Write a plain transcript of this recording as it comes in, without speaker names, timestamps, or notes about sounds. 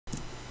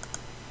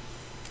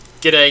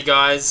G'day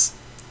guys.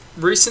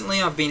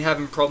 Recently I've been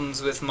having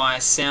problems with my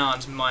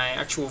sound, my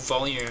actual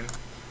volume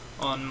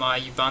on my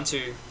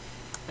Ubuntu,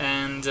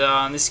 and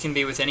this can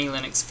be with any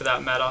Linux for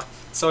that matter.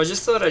 So I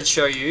just thought I'd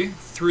show you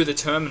through the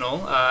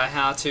terminal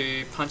how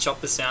to punch up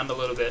the sound a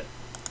little bit.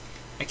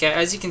 Okay,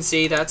 as you can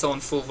see, that's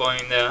on full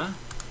volume there,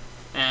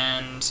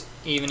 and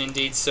even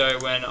indeed so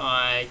when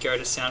I go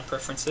to sound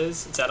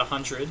preferences, it's at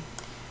 100. It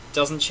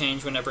doesn't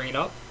change when I bring it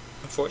up,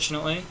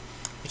 unfortunately,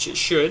 which it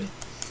should.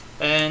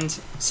 And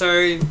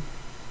so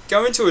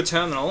go into a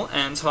terminal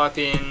and type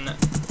in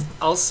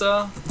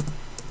Ulsa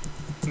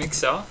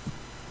Mixer,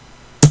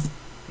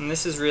 and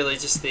this is really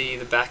just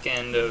the back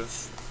end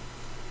of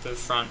the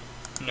front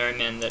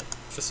Nomen that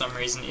for some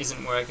reason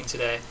isn't working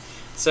today.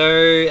 So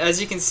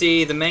as you can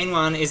see, the main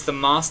one is the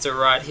master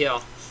right here,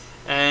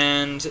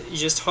 and you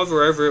just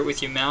hover over it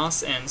with your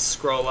mouse and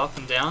scroll up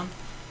and down,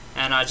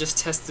 and I just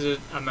tested it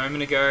a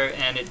moment ago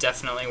and it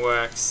definitely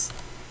works.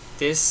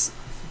 This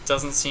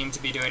doesn't seem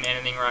to be doing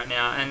anything right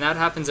now, and that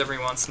happens every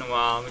once in a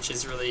while, which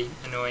is really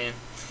annoying.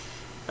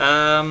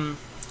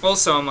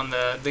 Also, I'm on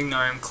the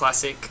GNOME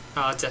Classic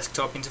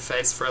desktop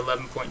interface for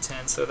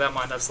 11.10, so that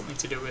might have something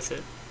to do with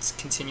it. It's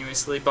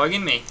continuously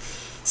bugging me.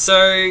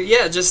 So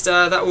yeah, just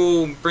that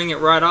will bring it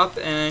right up,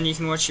 and you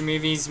can watch your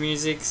movies,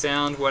 music,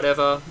 sound,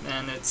 whatever,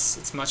 and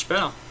it's much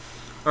better.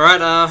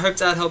 Alright, I hope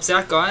that helps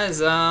out, guys.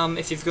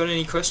 If you've got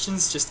any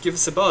questions, just give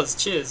us a buzz.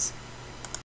 Cheers.